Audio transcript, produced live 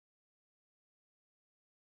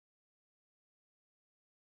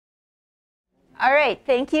All right,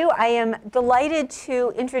 thank you. I am delighted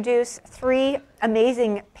to introduce three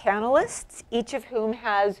amazing panelists, each of whom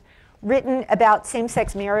has written about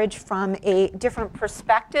same-sex marriage from a different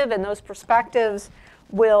perspective, and those perspectives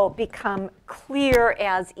will become clear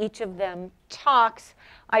as each of them talks.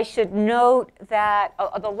 I should note that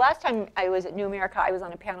the last time I was at New America, I was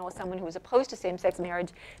on a panel with someone who was opposed to same-sex marriage.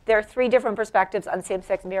 Their three different perspectives on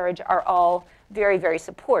same-sex marriage are all very, very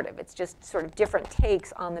supportive. It's just sort of different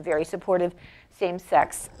takes on the very supportive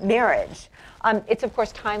same-sex marriage. It's, of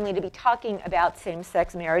course, timely to be talking about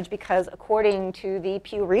same-sex marriage because according to the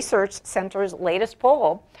Pew Research Center's latest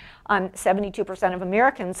poll, 72% of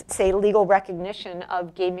Americans say legal recognition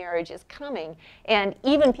of gay marriage is coming. And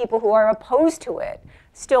even people who are opposed to it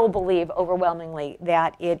still believe overwhelmingly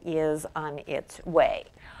that it is on its way.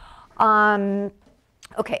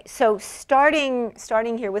 Okay, so starting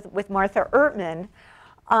here with Martha Ertman.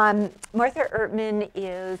 Martha Ertman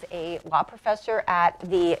is a law professor at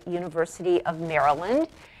the University of Maryland.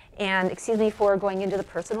 And excuse me for going into the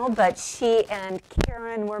personal, but she and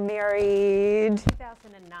Karen were married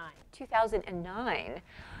 2009. 2009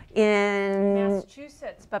 in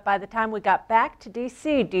Massachusetts. But by the time we got back to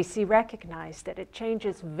DC, DC recognized that it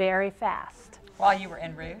changes very fast. While you were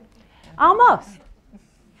en route? Almost.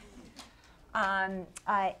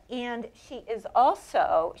 And she is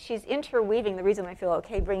also, she's interweaving, the reason I feel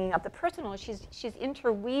okay bringing up the personal, she's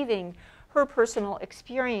interweaving her personal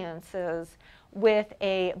experiences with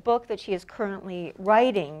a book that she is currently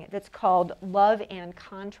writing that's called Love and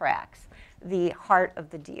Contracts, The Heart of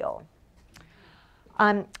the Deal.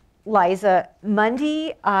 Liza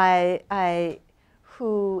Mundy,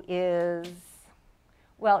 who is,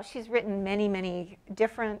 well, she's written many, many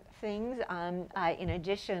different things in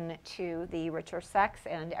addition to The Richer Sex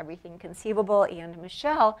and Everything Conceivable and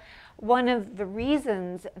Michelle. One of the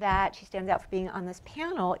reasons that she stands out for being on this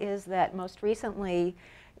panel is that most recently,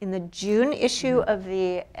 in the June issue of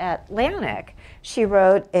The Atlantic, she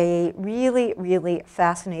wrote a really, really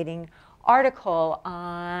fascinating article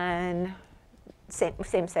on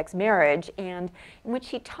same-sex marriage, and in which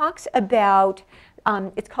she talks about,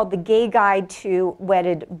 it's called The Gay Guide to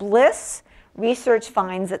Wedded Bliss. Research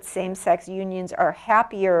finds that same-sex unions are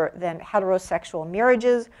happier than heterosexual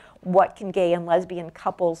marriages. What can gay and lesbian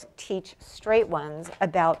couples teach straight ones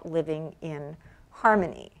about living in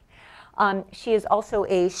harmony? She is also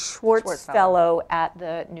a Schwartz Fellow at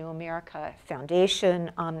the New America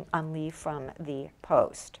Foundation on leave from the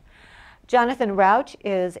Post. Jonathan Rauch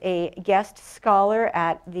is a guest scholar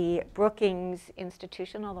at the Brookings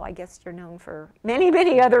Institution, although I guess you're known for many,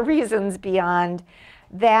 many other reasons beyond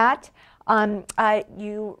that.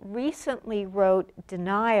 You recently wrote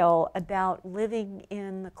Denial about living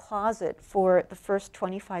in the closet for the first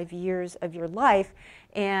 25 years of your life,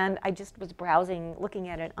 and I just was browsing, looking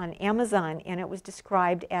at it on Amazon, and it was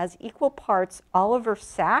described as equal parts Oliver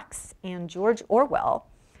Sacks and George Orwell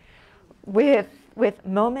with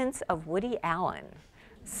moments of Woody Allen.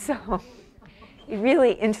 So a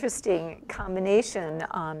really interesting combination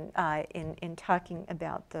in talking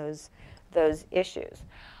about those issues.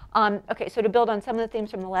 Okay, so to build on some of the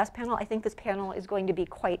themes from the last panel, I think this panel is going to be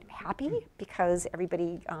quite happy because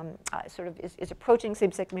everybody sort of is approaching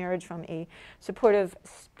same-sex marriage from a supportive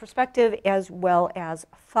perspective as well as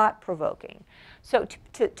thought-provoking. So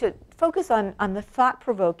to focus on the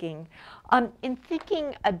thought-provoking, in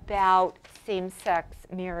thinking about same-sex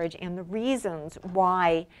marriage and the reasons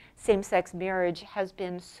why same-sex marriage has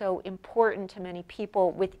been so important to many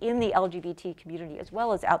people within the LGBT community as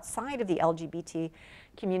well as outside of the LGBT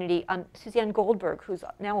community, Suzanne Goldberg, who's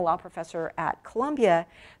now a law professor at Columbia,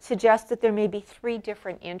 suggests that there may be three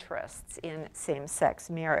different interests in same-sex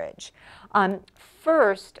marriage.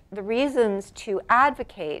 First, the reasons to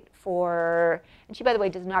advocate for, and she, by the way,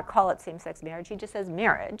 does not call it same-sex marriage, she just says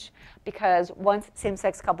marriage, because once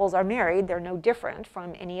same-sex couples are married, they're no different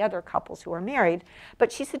from any other couples who are married.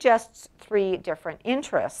 But she suggests three different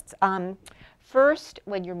interests. First,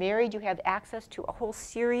 when you're married, you have access to a whole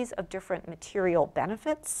series of different material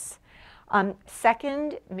benefits.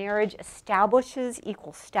 Second, marriage establishes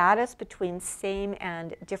equal status between same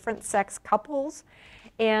and different sex couples.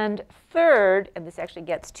 And third, and this actually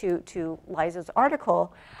gets to Liza's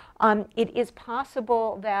article, it is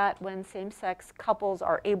possible that when same-sex couples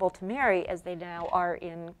are able to marry, as they now are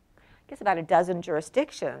in, I guess, about a dozen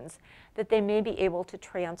jurisdictions, that they may be able to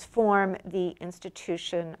transform the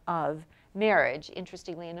institution of marriage.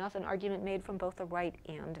 Interestingly enough, an argument made from both the right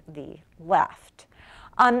and the left.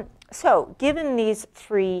 So given these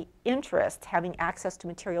three interests, having access to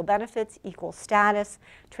material benefits, equal status,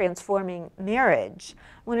 transforming marriage,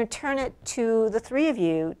 I want to turn it to the three of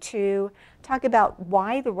you to talk about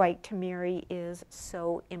why the right to marry is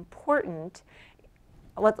so important.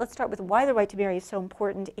 Let's start with why the right to marry is so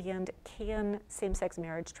important, and can same-sex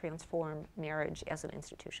marriage transform marriage as an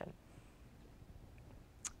institution?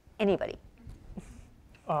 Anybody?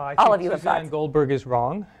 All of you have thoughts. Suzanne Goldberg is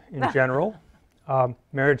wrong in general.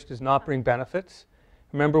 Marriage does not bring benefits.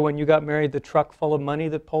 Remember when you got married, the truck full of money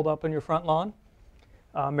that pulled up on your front lawn?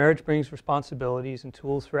 Marriage brings responsibilities and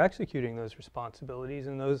tools for executing those responsibilities,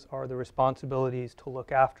 and those are the responsibilities to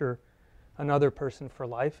look after another person for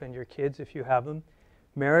life and your kids if you have them.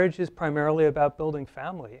 Marriage is primarily about building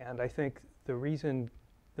family, and I think the reason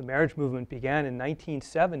the marriage movement began in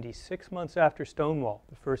 1970, 6 months after Stonewall,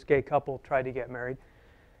 the first gay couple tried to get married,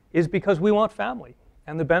 is because we want family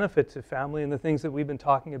and the benefits of family and the things that we've been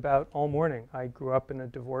talking about all morning. I grew up in a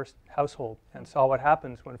divorced household and saw what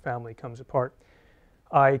happens when family comes apart.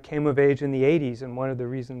 I came of age in the 80s, and one of the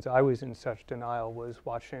reasons I was in such denial was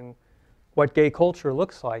watching what gay culture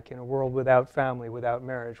looks like in a world without family, without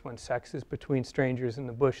marriage, when sex is between strangers in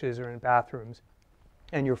the bushes or in bathrooms,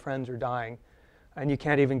 and your friends are dying, and you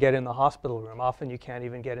can't even get in the hospital room. Often you can't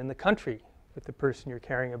even get in the country with the person you're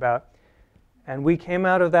caring about. And we came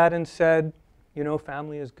out of that and said, you know,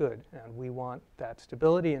 family is good, and we want that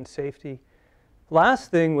stability and safety. Last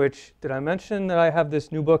thing, which, did I mention that I have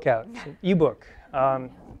this new book out? It's an ebook.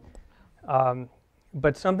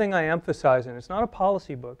 But something I emphasize, and it's not a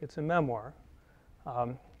policy book, it's a memoir,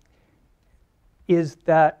 is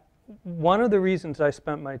that one of the reasons I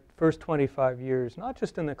spent my first 25 years, not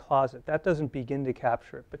just in the closet, that doesn't begin to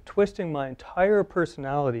capture it, but twisting my entire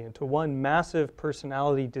personality into one massive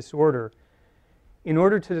personality disorder in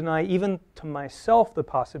order to deny even to myself the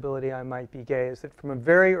possibility I might be gay, is that from a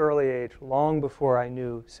very early age, long before I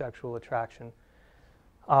knew sexual attraction,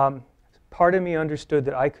 part of me understood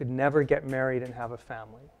that I could never get married and have a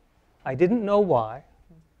family. I didn't know why.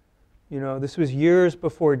 You know, this was years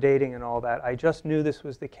before dating and all that. I just knew this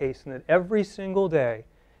was the case, and that every single day,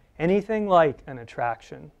 anything like an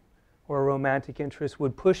attraction or a romantic interest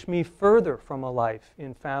would push me further from a life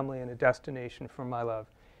in family and a destination for my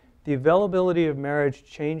love. The availability of marriage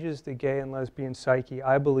changes the gay and lesbian psyche,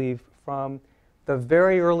 I believe, from the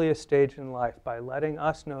very earliest stage in life, by letting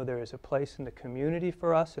us know there is a place in the community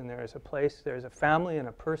for us, and there is a family and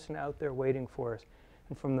a person out there waiting for us.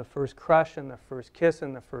 And from the first crush and the first kiss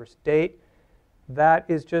and the first date, that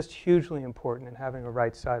is just hugely important in having a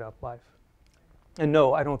right side up life. And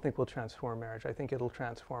no, I don't think we'll transform marriage. I think it'll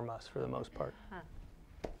transform us for the most part.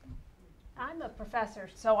 I'm a professor,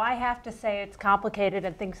 so I have to say it's complicated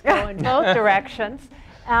and things go in both directions.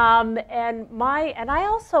 And I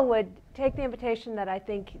also would take the invitation that I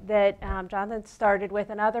think that Jonathan started with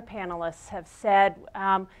and other panelists have said,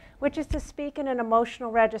 which is to speak in an emotional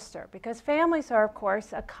register, because families are, of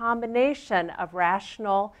course, a combination of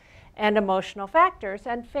rational and emotional factors,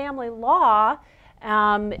 and family law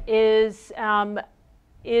is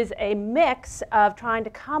a mix of trying to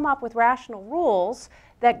come up with rational rules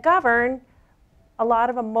that govern a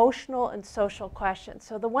lot of emotional and social questions.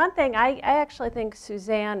 So the one thing, I actually think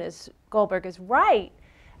Suzanne Goldberg is right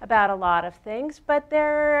about a lot of things, but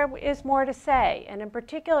there is more to say. And in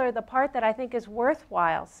particular, the part that I think is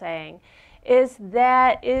worthwhile saying is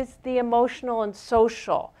the emotional and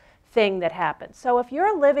social thing that happens. So if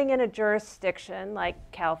you're living in a jurisdiction like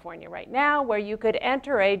California right now, where you could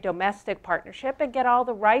enter a domestic partnership and get all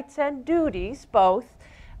the rights and duties, both,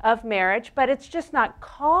 of marriage, but it's just not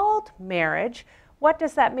called marriage, what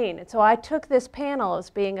does that mean? And so I took this panel as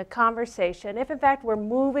being a conversation, if in fact we're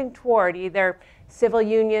moving toward either civil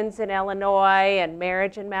unions in Illinois and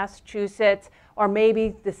marriage in Massachusetts, or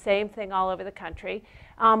maybe the same thing all over the country,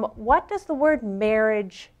 what does the word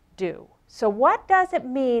marriage do? So what does it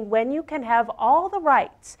mean when you can have all the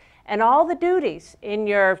rights and all the duties in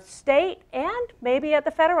your state and maybe at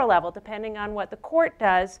the federal level, depending on what the court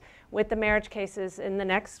does with the marriage cases in the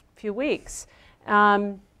next few weeks?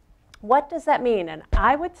 What does that mean? And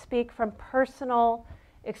I would speak from personal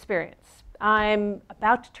experience. I'm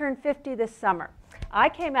about to turn 50 this summer. I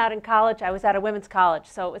came out in college, I was at a women's college,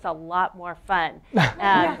 so it was a lot more fun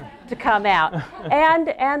to come out.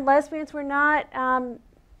 And lesbians were not,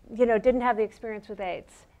 didn't have the experience with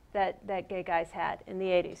AIDS that gay guys had in the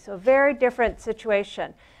 80s. So a very different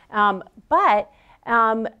situation. But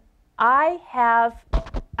I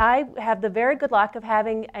I have the very good luck of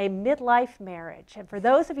having a midlife marriage. And for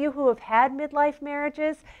those of you who have had midlife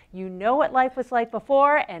marriages, you know what life was like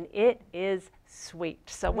before, and it is sweet.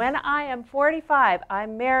 So when I am 45, I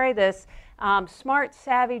marry this smart,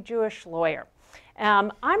 savvy Jewish lawyer.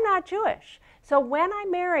 I'm not Jewish. So when I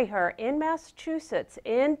marry her in Massachusetts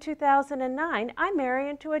in 2009, I marry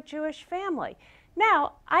into a Jewish family.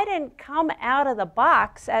 Now, I didn't come out of the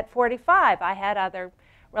box at 45. I had other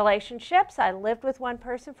relationships. I lived with one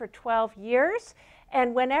person for 12 years.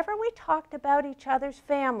 And whenever we talked about each other's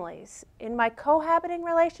families, in my cohabiting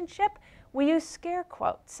relationship, we used scare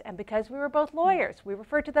quotes. And because we were both lawyers, we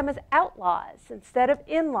referred to them as outlaws instead of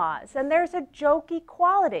in-laws. And there's a jokey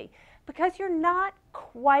quality because you're not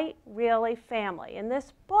quite really family. In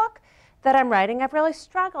this book that I'm writing, I've really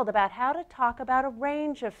struggled about how to talk about a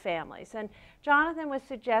range of families. And Jonathan was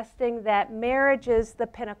suggesting that marriage is the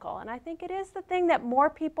pinnacle. And I think it is the thing that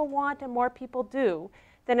more people want and more people do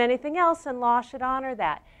than anything else, and law should honor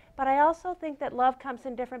that. But I also think that love comes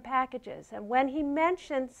in different packages. And when he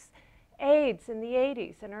mentions AIDS in the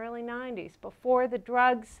 80s and early 90s, before the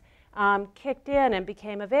drugs kicked in and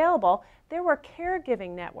became available, there were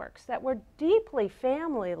caregiving networks that were deeply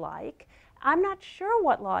family-like. I'm not sure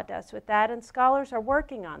what law does with that, and scholars are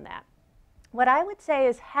working on that. What I would say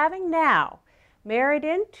is, having now married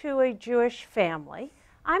into a Jewish family,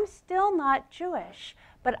 I'm still not Jewish,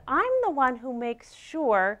 but I'm the one who makes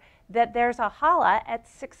sure that there's a challah at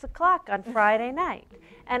 6 o'clock on Friday night.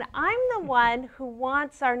 And I'm the one who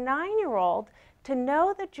wants our 9-year-old to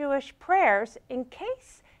know the Jewish prayers in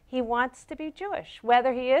case he wants to be Jewish.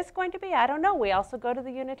 Whether he is going to be, I don't know. We also go to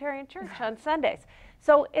the Unitarian Church on Sundays.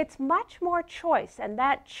 So it's much more choice, and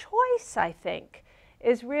that choice, I think,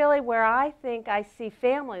 is really where I think I see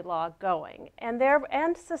family law going, and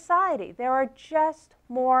society. There are just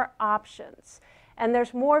more options, and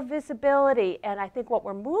there's more visibility. And I think what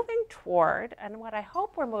we're moving toward, and what I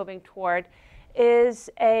hope we're moving toward, is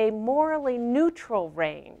a morally neutral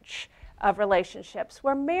range of relationships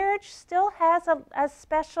where marriage still has a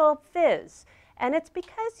special fizz. And it's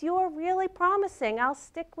because you're really promising, I'll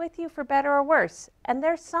stick with you for better or worse. And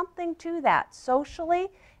there's something to that, socially,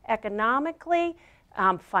 economically,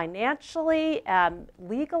 financially,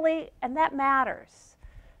 legally, and that matters.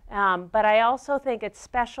 But I also think it's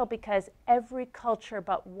special because every culture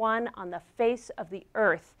but one on the face of the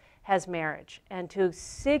earth has marriage. And to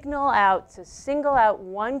single out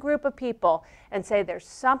one group of people and say there's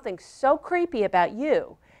something so creepy about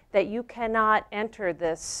you that you cannot enter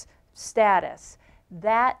this status,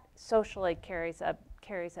 that socially carries a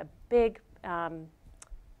big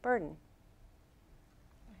burden.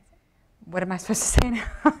 What am I supposed to say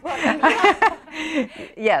now?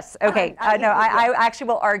 Yes. Okay. No, I actually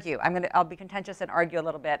will argue. I'll be contentious and argue a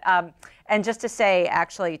little bit. And just to say,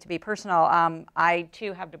 actually, to be personal, I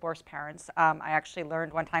too have divorced parents. I actually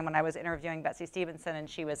learned one time when I was interviewing Betsy Stevenson, and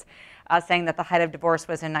she was saying that the height of divorce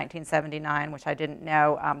was in 1979, which I didn't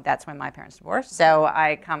know. That's when my parents divorced. So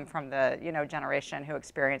I come from the generation who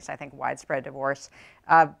experienced, I think, widespread divorce.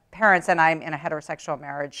 Parents, and I'm in a heterosexual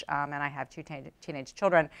marriage, and I have two teenage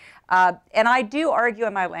children. And I do argue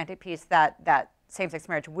in my Atlantic piece that same-sex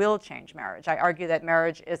marriage will change marriage. I argue that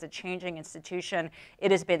marriage is a changing institution.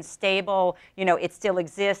 It has been stable. It still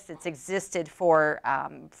exists. It's existed for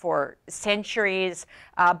centuries,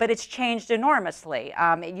 but it's changed enormously.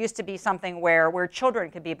 It used to be something where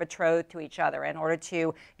children could be betrothed to each other in order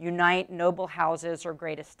to unite noble houses or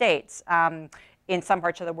great estates. In some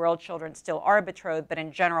parts of the world, children still are betrothed, but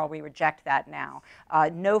in general, we reject that now.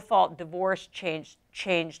 No-fault divorce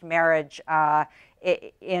changed marriage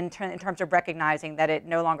in terms of recognizing that it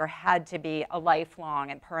no longer had to be a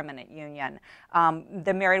lifelong and permanent union.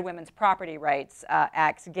 The Married Women's Property Rights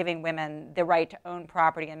Acts, giving women the right to own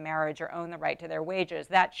property in marriage or own the right to their wages,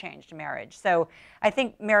 that changed marriage. So I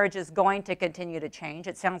think marriage is going to continue to change.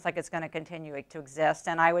 It sounds like it's going to continue to exist.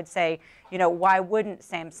 And I would say, why wouldn't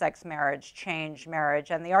same-sex marriage change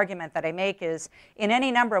marriage? And the argument that I make is in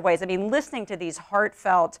any number of ways. I mean, listening to these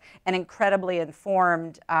heartfelt and incredibly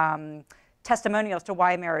informed testimonials to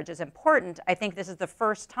why marriage is important, I think this is the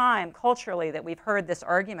first time culturally that we've heard this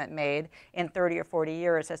argument made in 30 or 40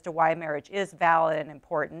 years as to why marriage is valid and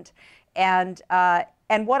important. And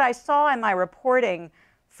what I saw in my reporting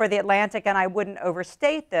for The Atlantic, and I wouldn't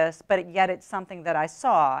overstate this, but yet it's something that I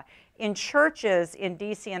saw, in churches in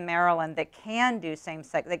DC and Maryland that can do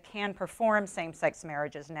same-sex, that can perform same-sex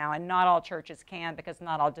marriages now, and not all churches can because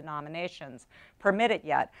not all denominations permit it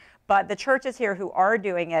yet. But the churches here who are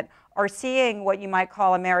doing it are seeing what you might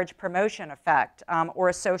call a marriage promotion effect or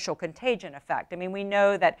a social contagion effect. I mean, we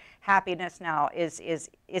know that happiness now is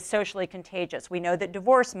socially contagious. We know that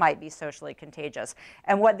divorce might be socially contagious.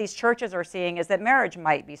 And what these churches are seeing is that marriage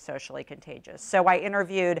might be socially contagious. So I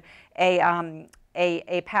interviewed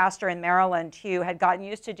a pastor in Maryland who had gotten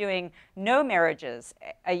used to doing no marriages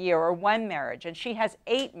a year or one marriage, and she has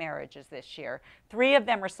 8 marriages this year. 3 of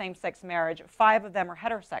them are same-sex marriage, 5 of them are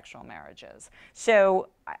heterosexual marriages. So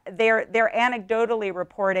they're anecdotally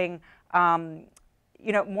reporting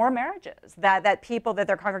more marriages, that people, that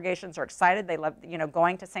their congregations are excited. They love,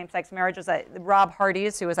 going to same-sex marriages. Rob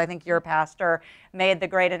Hardy's, who was, I think, your pastor, made the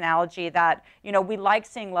great analogy that, we like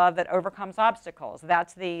seeing love that overcomes obstacles.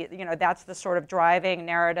 That's the, that's the sort of driving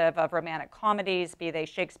narrative of romantic comedies, be they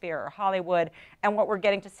Shakespeare or Hollywood. And what we're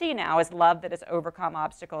getting to see now is love that has overcome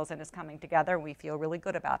obstacles and is coming together. We feel really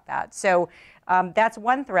good about that. So that's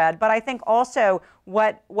one thread. But I think also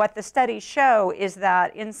what the studies show is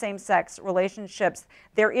that in same-sex relationships,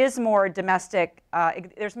 there is more domestic,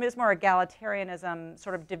 there's more egalitarianism,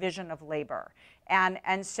 sort of division of labor.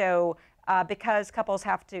 And so because couples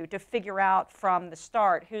have to figure out from the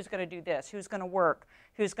start who's going to do this, who's going to work,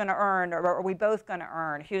 who's going to earn, or are we both going to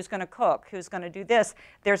earn, who's going to cook, who's going to do this,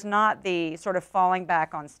 there's not the sort of falling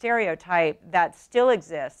back on stereotype that still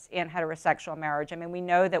exists in heterosexual marriage. I mean, we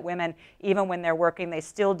know that women, even when they're working, they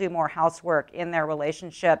still do more housework in their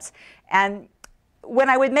relationships. And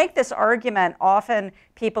when I would make this argument, often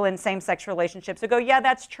people in same-sex relationships would go, yeah,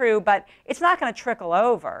 that's true, but it's not going to trickle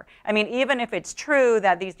over. I mean, even if it's true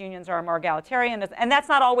that these unions are more egalitarian, and that's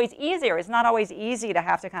not always easier. It's not always easy to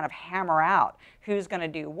have to kind of hammer out who's going to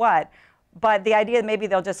do what. But the idea that maybe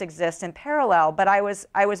they'll just exist in parallel. But I was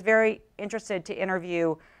very interested to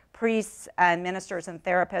interview priests and ministers and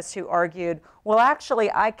therapists who argued, well,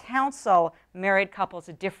 actually, I counsel married couples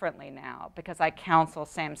differently now because I counsel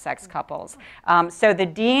same-sex couples. So the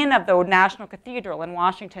dean of the National Cathedral in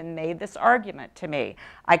Washington made this argument to me.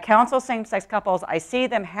 I counsel same-sex couples. I see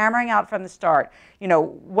them hammering out from the start.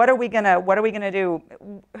 What are we gonna do?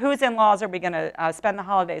 Whose in-laws are we gonna spend the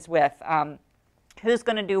holidays with? Who's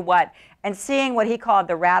going to do what? And seeing what he called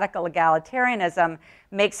the radical egalitarianism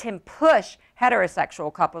makes him push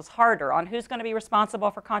heterosexual couples harder on who's going to be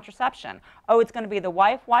responsible for contraception. Oh, it's going to be the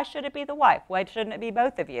wife? Why should it be the wife? Why shouldn't it be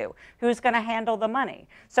both of you? Who's going to handle the money?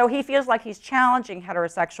 So he feels like he's challenging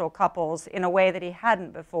heterosexual couples in a way that he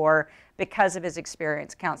hadn't before because of his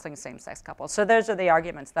experience counseling same-sex couples. So those are the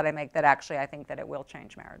arguments that I make that actually I think that it will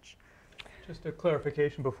change marriage. Just a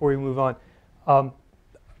clarification before we move on.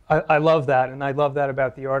 I love that, and I love that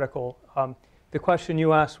about the article. The question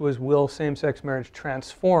you asked was, will same-sex marriage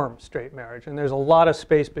transform straight marriage? And there's a lot of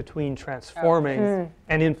space between transforming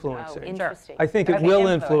and influencing. Oh, interesting. I think it will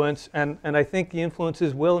influence, and I think the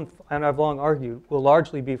influences will, and I've long argued, will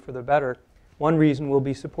largely be for the better. One reason will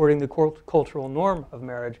be supporting the cultural norm of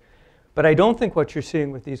marriage. But I don't think what you're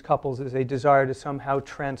seeing with these couples is a desire to somehow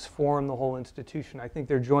transform the whole institution. I think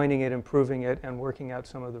they're joining it, improving it, and working out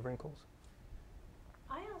some of the wrinkles.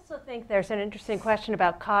 I also think there's an interesting question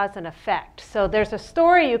about cause and effect. So there's a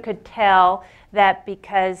story you could tell that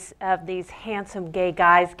because of these handsome gay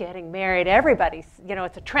guys getting married, everybody's,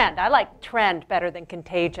 it's a trend. I like trend better than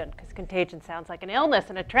contagion, because contagion sounds like an illness,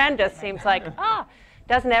 and a trend just seems like,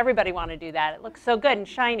 doesn't everybody want to do that? It looks so good and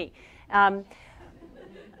shiny.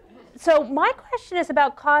 So my question is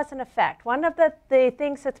about cause and effect. One of the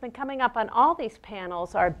things that's been coming up on all these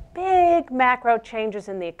panels are big macro changes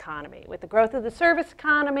in the economy. With the growth of the service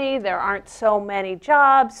economy, there aren't so many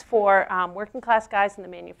jobs for working class guys in the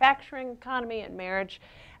manufacturing economy, and marriage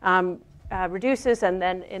reduces. And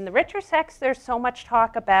then in the richer sex, there's so much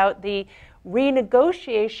talk about the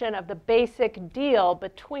renegotiation of the basic deal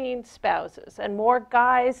between spouses, and more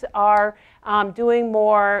guys are doing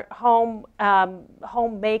more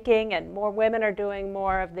homemaking, and more women are doing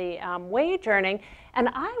more of the wage earning. And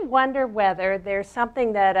I wonder whether there's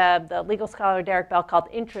something that the legal scholar Derek Bell called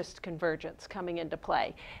interest convergence coming into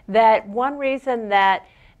play. That one reason that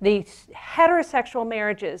these heterosexual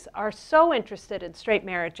marriages are so interested in straight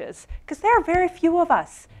marriages, because there are very few of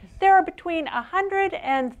us. There are between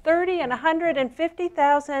 130 and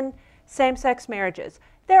 150,000 same-sex marriages.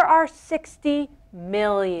 There are 60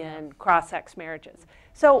 million cross-sex marriages.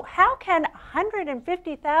 So how can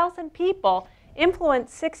 150,000 people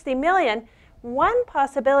influence 60 million? One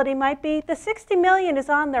possibility might be the 60 million is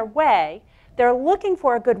on their way. They're looking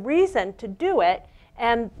for a good reason to do it.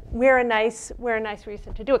 And we're a nice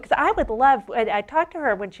reason to do it. Because I would love, I talked to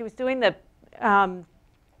her when she was doing the,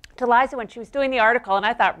 to Liza when she was doing the article, and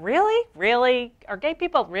I thought, really? Are gay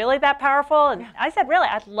people really that powerful? And I said, really,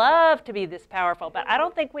 I'd love to be this powerful, but I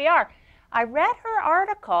don't think we are. I read her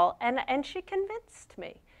article, and she convinced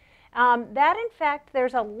me. That, in fact,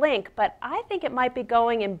 there's a link, but I think it might be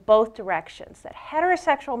going in both directions, that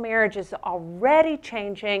heterosexual marriage is already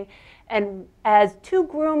changing, and as two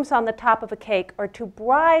grooms on the top of a cake or two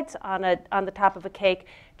brides on the top of a cake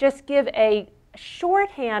just give a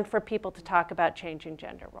shorthand for people to talk about changing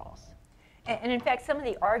gender roles. And in fact, some of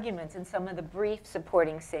the arguments in some of the briefs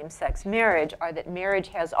supporting same-sex marriage are that marriage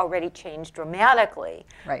has already changed dramatically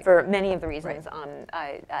for many of the reasons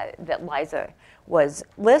that Liza was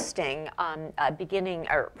listing, beginning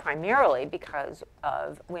or primarily because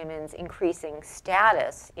of women's increasing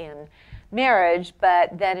status in marriage,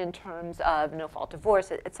 but then in terms of no-fault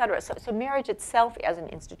divorce, et cetera. So marriage itself as an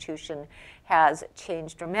institution has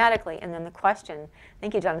changed dramatically. And then the question,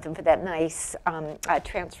 thank you, Jonathan, for that nice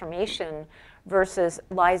transformation versus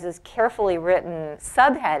Liza's carefully written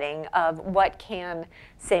subheading of what can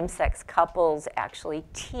same-sex couples actually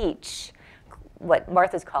teach, what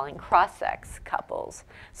Martha's calling cross-sex couples.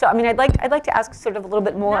 So, I mean, I'd like to ask sort of a little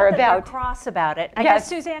bit more Not that about they're cross about it. I Yes. guess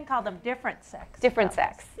Suzanne called them different sex. different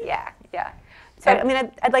sex. Yeah. So, I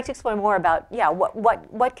mean, I'd like to explore more about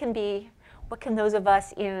what can those of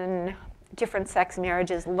us in different sex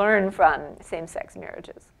marriages learn from same-sex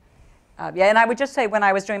marriages. Yeah, and I would just say when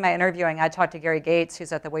I was doing my interviewing, I talked to Gary Gates,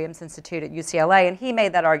 who's at the Williams Institute at UCLA, and he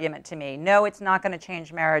made that argument to me. No, it's not going to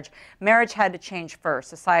change marriage. Marriage had to change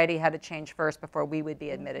first. Society had to change first before we would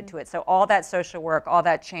be admitted to it. So all that social work, all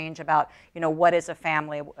that change about, what is a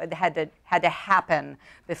family, had to happen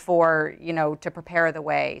before, to prepare the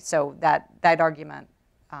way. So that argument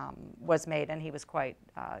was made, and he was quite,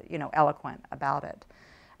 eloquent about it.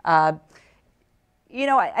 I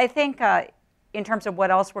think. In terms of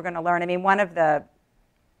what else we're going to learn, I mean, one of the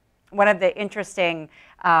interesting,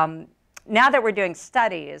 now that we're doing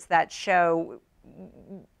studies that show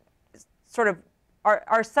sort of,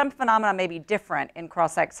 are some phenomena maybe different in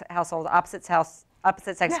cross-sex households,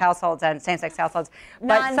 opposite-sex households and same-sex households,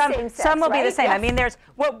 but some will be the same. Yes. I mean, there's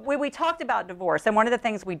we talked about divorce, and one of the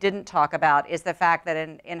things we didn't talk about is the fact that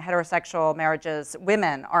in heterosexual marriages,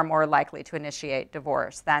 women are more likely to initiate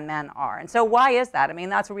divorce than men are. And so why is that? I mean,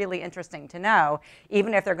 that's really interesting to know,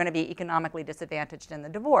 even if they're going to be economically disadvantaged in the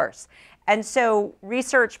divorce. And so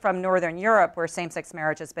research from Northern Europe, where same-sex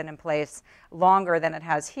marriage has been in place longer than it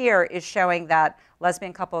has here, is showing that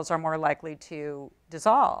lesbian couples are more likely to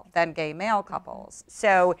dissolve than gay male couples.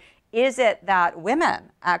 So is it that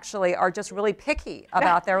women actually are just really picky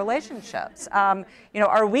about their relationships?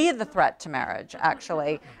 Are we the threat to marriage,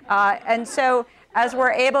 actually? And so as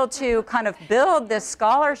we're able to kind of build this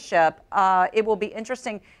scholarship, it will be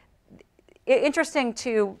interesting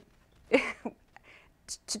to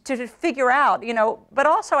to figure out, but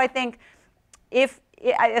also I think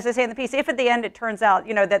as I say in the piece, if at the end it turns out,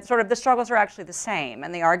 that sort of the struggles are actually the same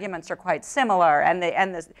and the arguments are quite similar and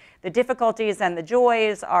the difficulties and the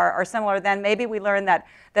joys are similar, then maybe we learn that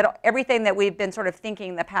everything that we've been sort of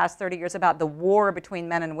thinking the past 30 years about the war between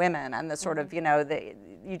men and women and the sort of,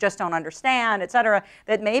 you just don't understand, et cetera,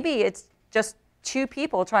 that maybe it's just two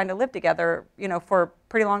people trying to live together, for a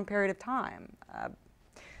pretty long period of time. And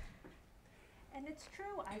it's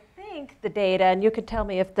true. I think the data, and you could tell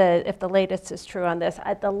me if the latest is true on this.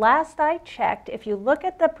 The last I checked, if you look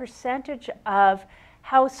at the percentage of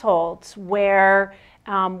households where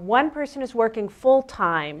one person is working full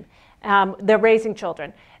time, they're raising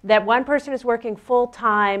children, that one person is working full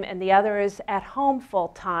time and the other is at home full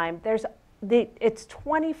time, it's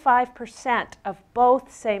 25% of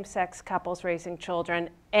both same-sex couples raising children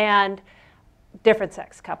and different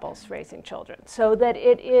sex couples raising children. So that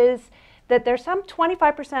that there's some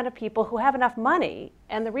 25% of people who have enough money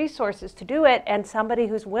and the resources to do it, and somebody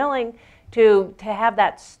who's willing to have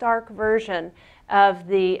that stark version of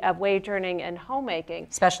wage earning and homemaking.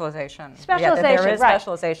 Specialization. Yeah, there is right.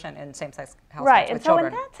 Specialization in same-sex households right, with and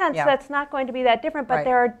children. So in that sense, that's not going to be that different, but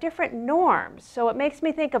there are different norms. So it makes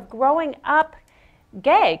me think of growing up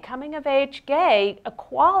gay, coming of age gay,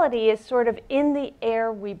 equality is sort of in the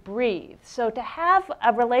air we breathe. So to have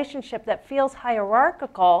a relationship that feels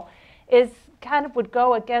hierarchical is kind of would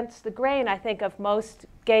go against the grain, I think, of most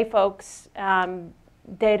gay folks'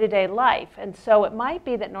 day-to-day life. And so it might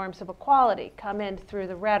be that norms of equality come in through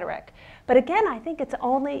the rhetoric. But again, I think it's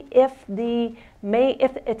only if the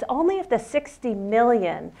 60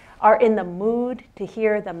 million are in the mood to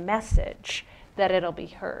hear the message that it'll be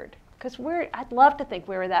heard. Because I'd love to think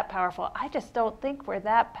we were that powerful. I just don't think we're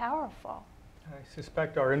that powerful. I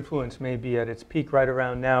suspect our influence may be at its peak right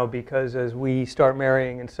around now, because as we start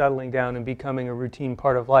marrying and settling down and becoming a routine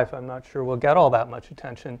part of life, I'm not sure we'll get all that much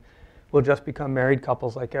attention. We'll just become married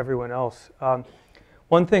couples like everyone else.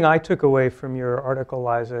 One thing I took away from your article,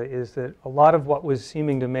 Liza, is that a lot of what was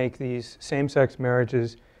seeming to make these same-sex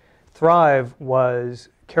marriages thrive was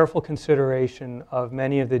careful consideration of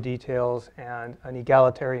many of the details and an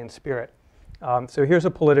egalitarian spirit. So here's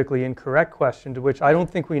a politically incorrect question to which I don't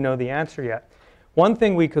think we know the answer yet. One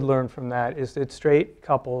thing we could learn from that is that straight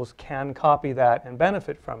couples can copy that and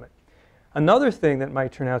benefit from it. Another thing that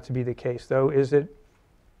might turn out to be the case, though, is that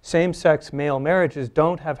same-sex male marriages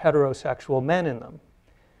don't have heterosexual men in them.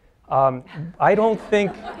 I don't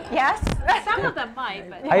think... Yes? Some of them might,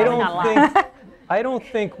 but I don't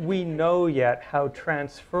think we know yet how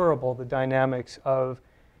transferable the dynamics of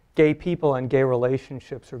gay people and gay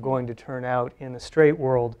relationships are going to turn out in the straight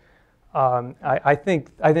world. I think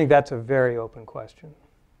that's a very open question.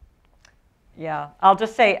 Yeah, I'll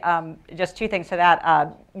just say just two things to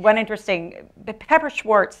that. One interesting, Pepper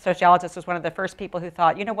Schwartz, sociologist, was one of the first people who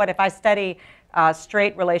thought, you know what, if I study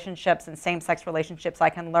straight relationships and same-sex relationships, I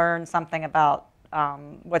can learn something about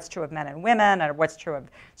what's true of men and women, or what's true of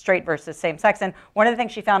straight versus same-sex. And one of the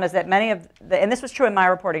things she found is that many of and this was true in my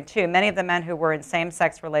reporting too, many of the men who were in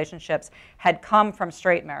same-sex relationships had come from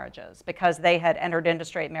straight marriages, because they had entered into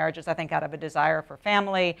straight marriages, I think, out of a desire for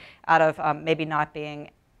family, out of maybe not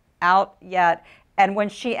being out yet. And when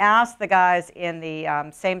she asked the guys in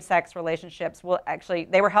the same-sex relationships, well, actually,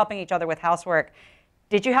 they were helping each other with housework.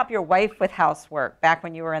 Did you help your wife with housework back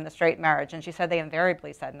when you were in the straight marriage? And she said they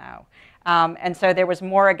invariably said no. And so there was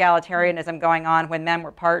more egalitarianism going on when men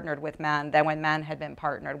were partnered with men than when men had been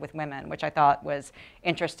partnered with women, which I thought was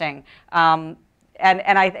interesting. And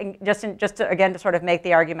I think just to, again, to sort of make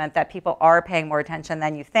the argument that people are paying more attention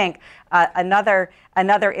than you think, another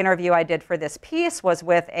interview I did for this piece was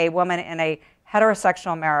with a woman in a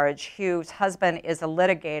heterosexual marriage whose husband is a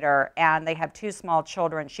litigator, and they have 2 small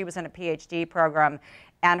children. She was in a PhD program,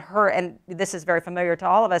 and this is very familiar to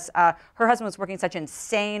all of us, her husband was working such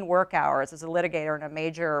insane work hours as a litigator in a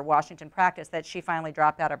major Washington practice that she finally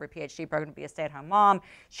dropped out of her PhD program to be a stay-at-home mom.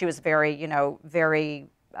 She was very, very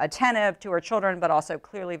attentive to her children, but also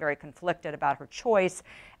clearly very conflicted about her choice.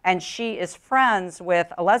 And she is friends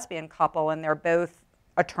with a lesbian couple, and they're both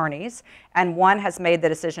attorneys, and one has made the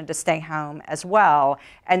decision to stay home as well.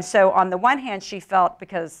 And so on the one hand, she felt,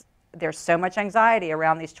 because there's so much anxiety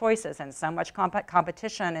around these choices and so much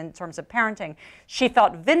competition in terms of parenting, she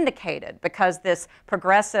felt vindicated because this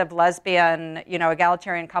progressive lesbian,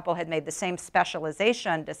 egalitarian couple had made the same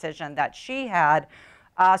specialization decision that she had.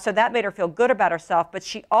 So that made her feel good about herself, but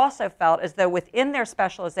she also felt as though within their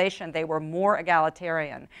specialization they were more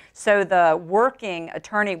egalitarian. So the working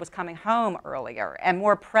attorney was coming home earlier and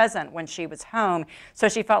more present when she was home, so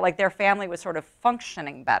she felt like their family was sort of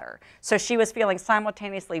functioning better. So she was feeling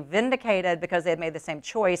simultaneously vindicated because they had made the same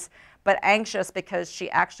choice, but anxious because she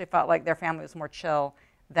actually felt like their family was more chill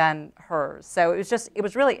than hers. So it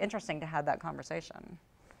was really interesting to have that conversation.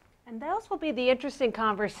 And those will be the interesting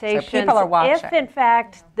conversations. So people are watching. If, in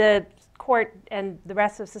fact, the court and the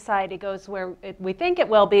rest of society goes where we think it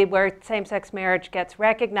will be, where same-sex marriage gets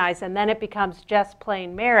recognized, and then it becomes just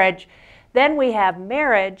plain marriage, then we have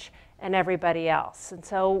marriage and everybody else. And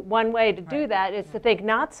so one way to do that is to think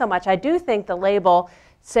not so much. I do think the label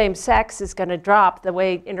same-sex is going to drop the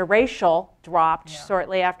way interracial dropped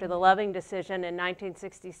shortly after the Loving decision in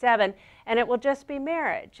 1967, and it will just be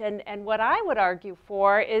marriage. And what I would argue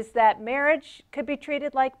for is that marriage could be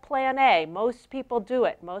treated like Plan A. Most people do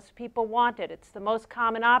it. Most people want it. It's the most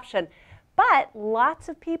common option. But lots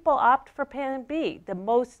of people opt for Plan B.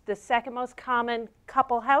 The second most common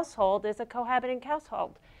couple household is a cohabiting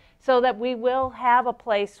household. So that we will have a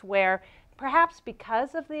place where, perhaps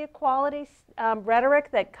because of the equality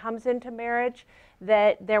rhetoric that comes into marriage,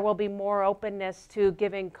 that there will be more openness to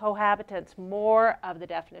giving cohabitants more of the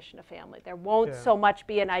definition of family. There won't so much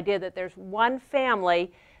be an idea that there's one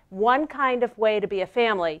family, one kind of way to be a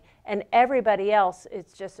family, and everybody else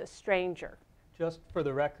is just a stranger. Just for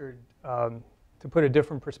the record, to put a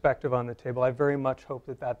different perspective on the table, I very much hope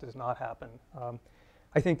that that does not happen.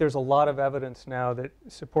 I think there's a lot of evidence now that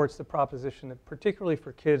supports the proposition that, particularly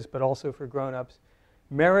for kids, but also for grown-ups,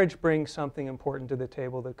 marriage brings something important to the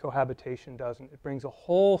table that cohabitation doesn't. It brings a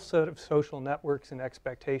whole set of social networks and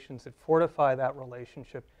expectations that fortify that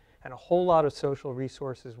relationship, and a whole lot of social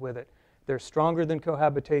resources with it. They're stronger than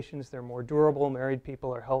cohabitations. They're more durable. Married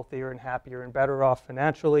people are healthier and happier and better off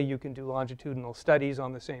financially. You can do longitudinal studies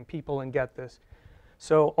on the same people and get this.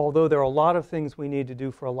 So although there are a lot of things we need to do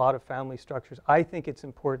for a lot of family structures, I think it's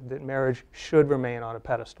important that marriage should remain on a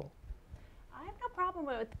pedestal. I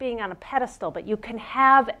problem with being on a pedestal, but you can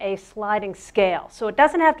have a sliding scale. So it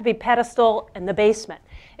doesn't have to be pedestal and the basement.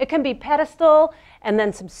 It can be pedestal and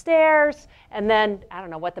then some stairs, and then I don't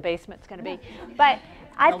know what the basement's going to be. But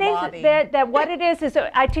I think that what it is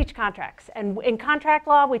I teach contracts. And in contract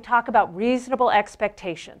law, we talk about reasonable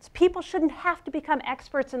expectations. People shouldn't have to become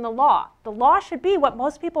experts in the law. The law should be what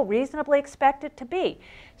most people reasonably expect it to be.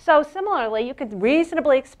 So similarly, you could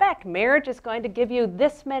reasonably expect marriage is going to give you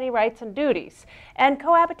this many rights and duties. And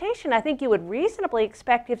cohabitation, I think you would reasonably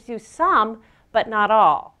expect gives you some, but not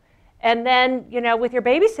all. And then, you know, with your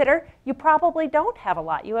babysitter, you probably don't have a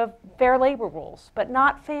lot. You have fair labor rules, but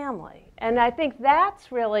not family. And I think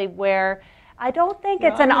that's really where I don't think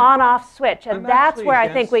it's an on-off switch. And that's where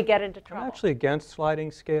I think we get into trouble. I'm actually against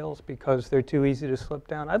sliding scales because they're too easy to slip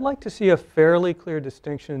down. I'd like to see a fairly clear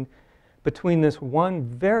distinction between this one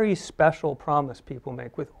very special promise people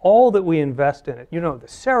make with all that we invest in it. You know, the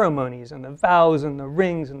ceremonies and the vows and the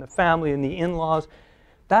rings and the family and the in-laws.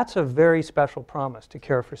 That's a very special promise to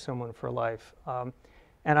care for someone for life.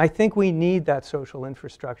 And I think we need that social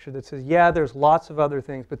infrastructure that says, yeah, there's lots of other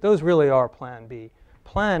things, but those really are Plan B.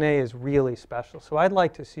 Plan A is really special. So I'd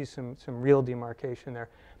like to see some real demarcation there.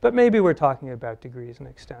 But maybe we're talking about degrees and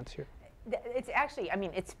extents here. It's actually, I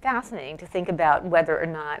mean, it's fascinating to think about whether or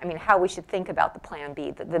not, I mean, how we should think about the Plan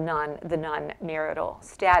B, the non-marital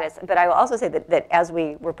status. But I will also say that as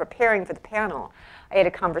we were preparing for the panel, I had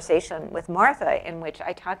a conversation with Martha in which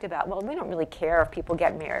I talked about, well, we don't really care if people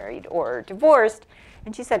get married or divorced.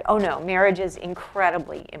 And she said, oh no, marriage is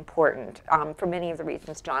incredibly important for many of the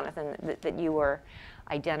reasons, Jonathan, that you were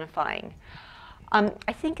identifying.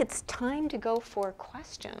 I think it's time to go for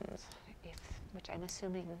questions, which I'm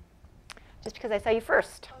assuming, just because I saw you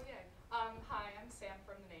first. Oh, yeah. Hi, I'm Sam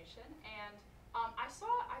from The Nation, and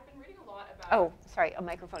I've been reading a lot about... Oh, sorry, a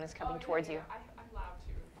microphone is coming towards you. I'm loud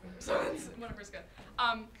too, so it's whatever's good.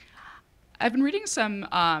 I've been reading some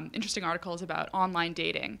interesting articles about online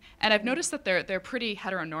dating, and I've noticed that they're pretty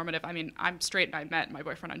heteronormative. I mean, I'm straight and I met my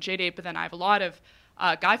boyfriend on JDate, but then I have a lot of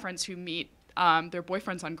guy friends who meet their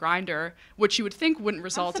boyfriends on Grindr, which you would think wouldn't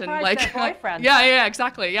result in like boyfriends. yeah,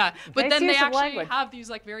 exactly, yeah. But then they actually language. have these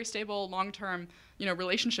like very stable long-term, you know,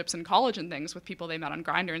 relationships in college and things with people they met on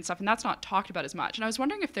Grindr and stuff, and that's not talked about as much. And I was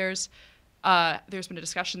wondering if there's been a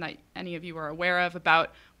discussion that any of you are aware of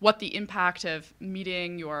about what the impact of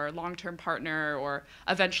meeting your long-term partner or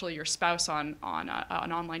eventually your spouse on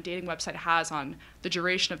an online dating website has on the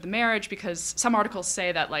duration of the marriage, because some articles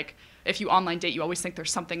say that like if you online date, you always think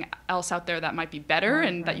there's something else out there that might be better,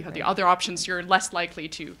 and that you have the other options, you're less likely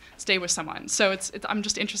to stay with someone. So I'm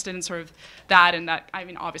just interested in sort of that, and that, I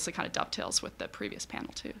mean, obviously kind of dovetails with the previous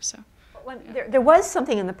panel too, so. Well, there was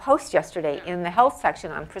something in the Post yesterday in the health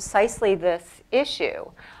section on precisely this issue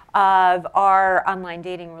of are online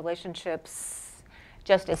dating relationships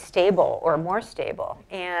just as stable or more stable.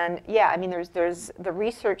 And yeah, I mean, there's the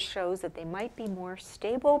research shows that they might be more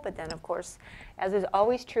stable, but then of course, as is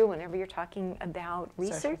always true whenever you're talking about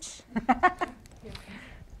research, go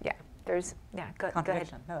ahead. No,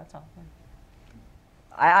 that's all. Yeah.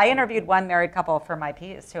 I interviewed one married couple for my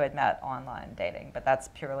piece who had met online dating, but that's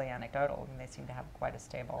purely anecdotal, and they seem to have quite a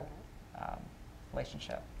stable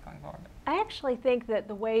relationship going forward. I actually think that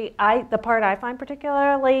the part I find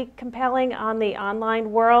particularly compelling on the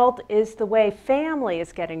online world is the way family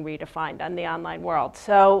is getting redefined on the online world.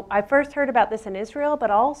 So I first heard about this in Israel,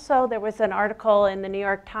 but also there was an article in the New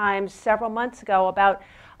York Times several months ago about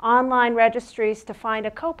online registries to find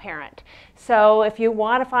a co-parent. So if you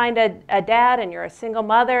want to find a dad and you're a single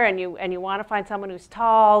mother and you want to find someone who's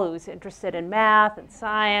tall, who's interested in math and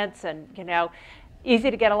science and, you know,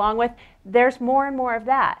 easy to get along with, there's more and more of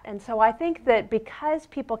that. And so I think that because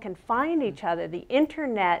people can find each other, the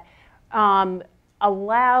internet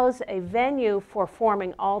allows a venue for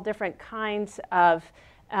forming all different kinds of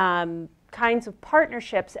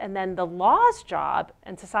partnerships, and then the law's job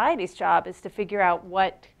and society's job is to figure out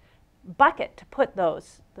what bucket to put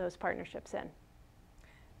those partnerships in.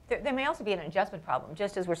 There may also be an adjustment problem,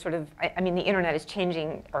 just as we're sort of, I mean, the internet is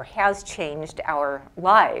changing or has changed our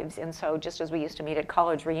lives. And so just as we used to meet at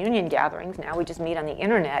college reunion gatherings, now we just meet on the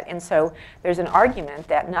internet. And so there's an argument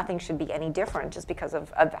that nothing should be any different just because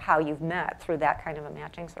of how you've met through that kind of a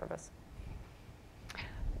matching service.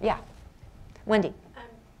 Yeah. Wendy. I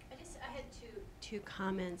had two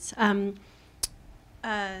comments.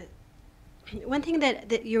 One thing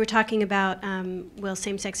that you were talking about, will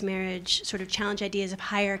same-sex marriage sort of challenge ideas of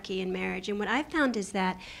hierarchy in marriage? And what I've found is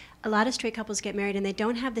that a lot of straight couples get married and they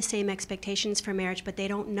don't have the same expectations for marriage, but they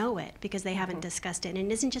don't know it because they haven't discussed it. And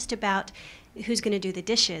it isn't just about who's going to do the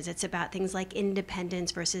dishes. It's about things like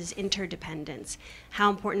independence versus interdependence,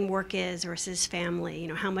 how important work is versus family, you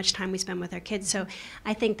know, how much time we spend with our kids. So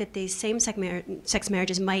I think that these same-sex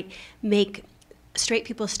marriages might make straight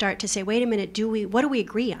people start to say, wait a minute, what do we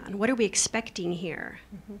agree on? What are we expecting here?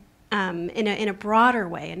 In a broader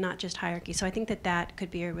way and not just hierarchy. So I think that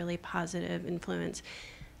could be a really positive influence.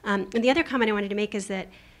 And the other comment I wanted to make is that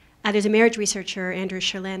there's a marriage researcher, Andrew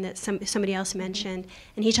Sherlin, that somebody else mentioned,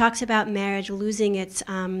 and he talks about marriage losing its,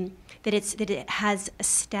 that it has a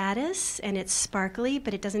status and it's sparkly,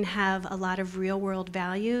 but it doesn't have a lot of real world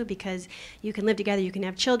value because you can live together, you can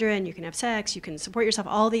have children, you can have sex, you can support yourself,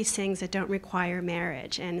 all these things that don't require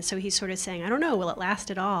marriage. And so he's sort of saying, I don't know, will it last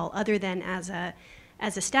at all, other than as a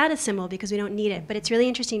status symbol because we don't need it. But it's really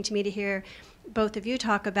interesting to me to hear both of you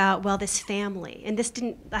talk about, well, this family, and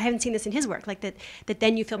I haven't seen this in his work, like that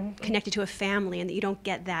then you feel connected to a family and that you don't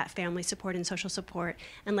get that family support and social support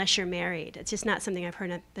unless you're married. It's just not something I've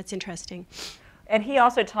heard that's interesting. And he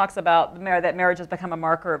also talks about that marriage has become a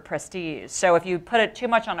marker of prestige. So if you put it too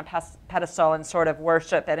much on a pedestal and sort of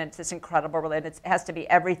worship it, it's this incredible relationship, it has to be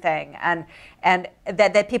everything. And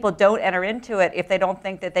that people don't enter into it if they don't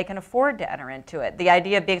think that they can afford to enter into it. The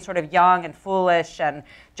idea of being sort of young and foolish and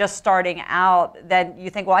just starting out, then you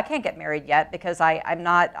think, well, I can't get married yet because I'm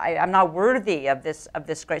not worthy of this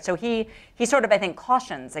great. So he sort of, I think,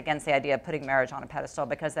 cautions against the idea of putting marriage on a pedestal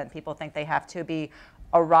because then people think they have to be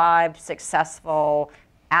arrived, successful,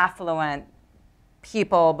 affluent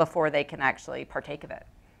people before they can actually partake of it.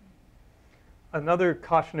 Another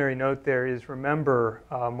cautionary note there is, remember,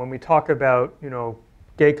 when we talk about,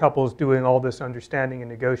 gay couples doing all this understanding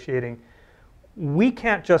and negotiating, we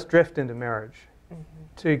can't just drift into marriage.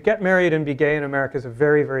 To get married and be gay in America is a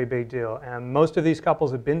very, very big deal. And most of these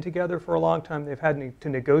couples have been together for a long time. They've had to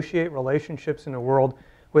negotiate relationships in a world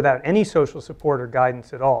without any social support or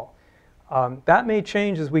guidance at all. That may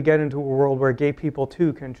change as we get into a world where gay people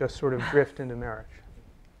too can just sort of drift into marriage.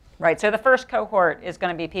 Right, so the first cohort is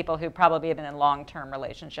going to be people who probably have been in long-term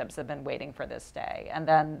relationships, have been waiting for this day, and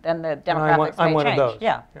then the demographics I'm may one change. of those.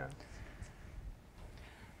 Yeah.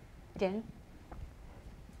 Danny?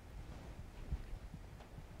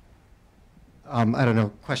 I don't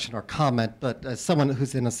know, question or comment, but as someone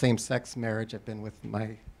who's in a same-sex marriage, I've been with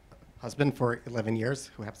my husband for 11 years,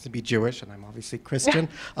 who happens to be Jewish, and I'm obviously Christian.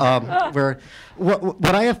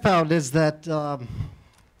 What I have found is that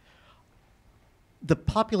the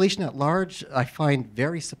population at large I find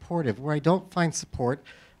very supportive. Where I don't find support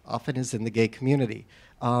often is in the gay community,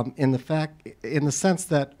 in the sense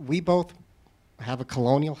that we both have a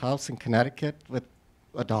colonial house in Connecticut with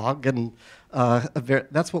a dog, and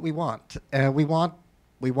that's what we want. We want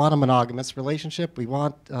a monogamous relationship. We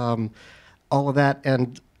want all of that,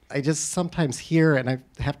 and I just sometimes hear, and I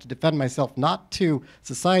have to defend myself, not to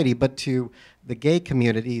society, but to the gay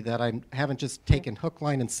community, that I haven't just taken hook,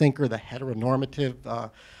 line, and sinker the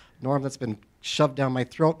heteronormative norm that's been shoved down my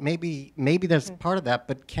throat. Maybe there's part of that,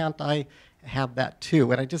 but can't I have that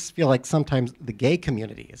too? And I just feel like sometimes the gay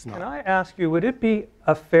community is not. Can I ask you, would it be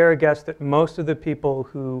a fair guess that most of the people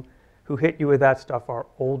who hit you with that stuff are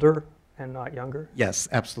older and not younger? Yes,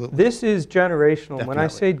 absolutely. This is generational. Definitely. When I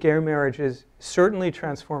say gay marriage is certainly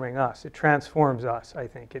transforming us, it transforms us, I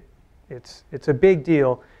think. It's a big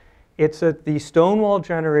deal. The Stonewall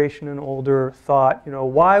generation and older thought,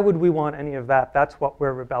 why would we want any of that? That's what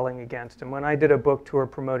we're rebelling against. And when I did a book tour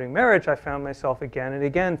promoting marriage, I found myself again and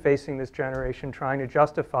again facing this generation trying to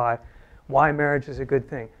justify why marriage is a good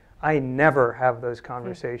thing. I never have those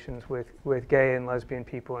conversations with gay and lesbian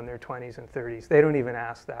people in their 20s and 30s. They don't even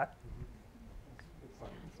ask that.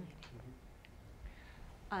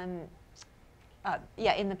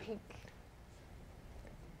 Yeah, in the pink.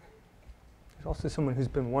 There's also someone who's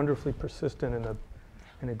been wonderfully persistent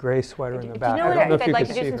in a gray sweater in the Do back. you know I don't know what if I'd you like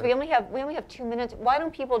could to do, see since her. we only have 2 minutes? Why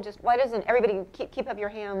doesn't everybody keep up your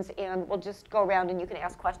hands, and we'll just go around and you can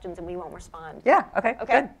ask questions and we won't respond. Yeah, okay,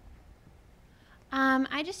 Okay. good.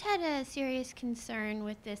 I just had a serious concern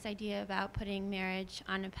with this idea about putting marriage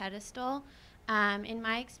on a pedestal. In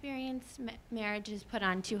my experience, marriage is put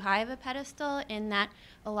on too high of a pedestal in that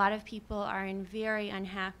a lot of people are in very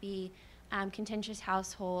unhappy, contentious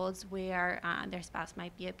households where their spouse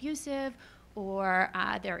might be abusive, or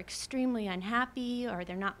they're extremely unhappy, or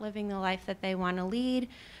they're not living the life that they want to lead.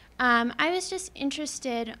 I was just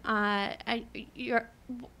interested, why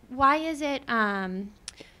is it,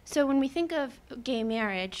 so when we think of gay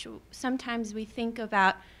marriage, sometimes we think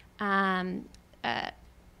about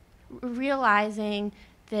realizing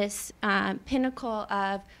this pinnacle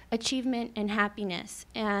of achievement and happiness.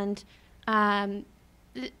 And I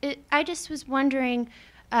just was wondering,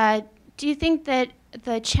 do you think that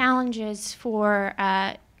the challenges for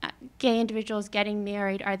gay individuals getting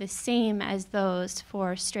married are the same as those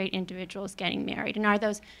for straight individuals getting married? And are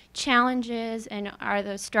those challenges and are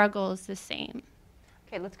those struggles the same?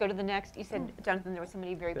 Okay, let's go to the next. You said, Jonathan, there was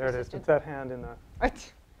somebody very There it is. persistent. It's that hand in the. I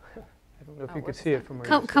don't know if you could see it from where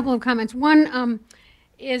you're Couple of comments. One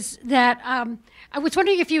is that I was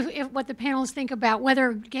wondering if what the panelists think about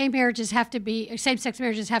whether gay marriages have to be, same-sex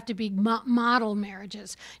marriages have to be model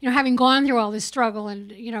marriages. You know, having gone through all this struggle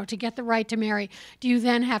and, you know, to get the right to marry, do you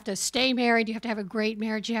then have to stay married? Do you have to have a great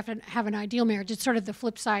marriage? Do you have to have an ideal marriage? It's sort of the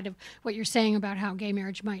flip side of what you're saying about how gay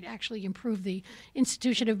marriage might actually improve the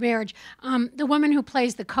institution of marriage. The woman who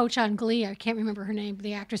plays the coach on Glee, I can't remember her name,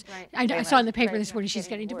 the actress, Right. I saw in the paper this morning she's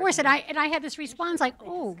getting divorced. And I had this response like,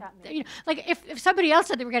 oh, you know, like if somebody else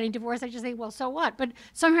said they were getting divorced, I just think, well, so what? But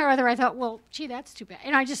somehow or other, I thought, well, gee, that's too bad.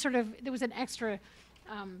 And I just sort of, there was an extra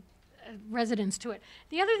resonance to it.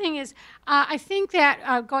 The other thing is, I think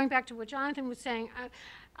that going back to what Jonathan was saying,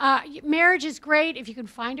 marriage is great if you can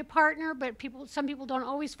find a partner, but some people don't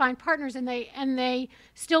always find partners, and they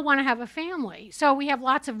still want to have a family. So we have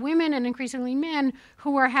lots of women and increasingly men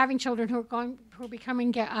who are having children, who are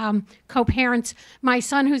becoming co-parents. My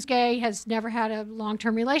son, who's gay, has never had a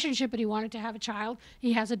long-term relationship, but he wanted to have a child.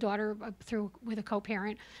 He has a daughter with a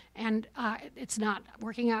co-parent, and it's not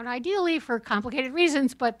working out ideally for complicated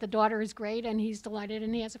reasons, but the daughter is great, and he's delighted,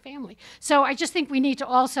 and he has a family. So I just think we need to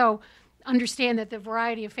also understand that the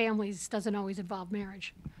variety of families doesn't always involve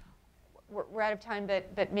marriage. We're out of time,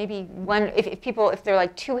 but maybe one, if there are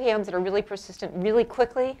like two hands that are really persistent, really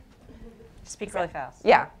quickly. Speak really fast.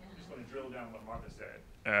 Yeah. I just want to drill down what Martha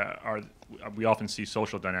said. We often see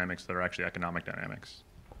social dynamics that are actually economic dynamics,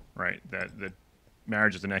 right? That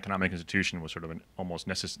marriage as an economic institution was sort of an almost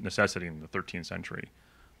necessity in the 13th century.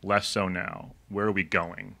 Less so now. Where are we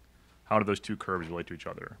going? How do those two curves relate to each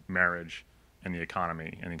other? Marriage and the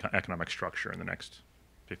economy and the economic structure in the next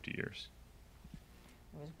 50 years.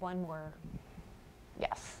 There was one more.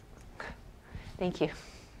 Yes. Thank you.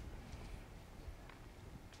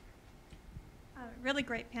 Really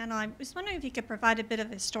great panel. I was wondering if you could provide a bit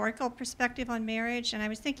of a historical perspective on marriage. And I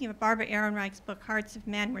was thinking of Barbara Ehrenreich's book, Hearts of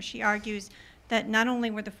Men, where she argues that not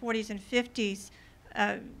only were the 40s and 50s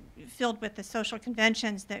filled with the social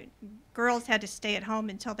conventions that girls had to stay at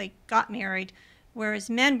home until they got married, whereas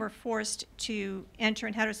men were forced to enter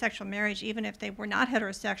in heterosexual marriage even if they were not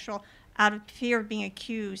heterosexual out of fear of being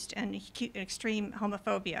accused and extreme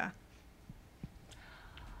homophobia.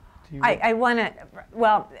 I want to,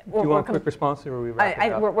 well, do you want a quick response, or are we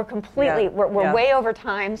wrapping up? We're completely, we're way over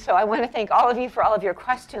time, so I want to thank all of you for all of your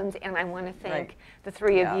questions, and I want to thank the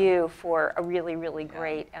three of you for a really, really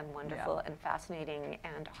great and wonderful and fascinating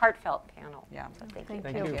and heartfelt panel. Yeah. So thank you.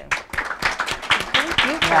 Thank you. Thank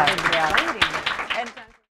you for inviting me. And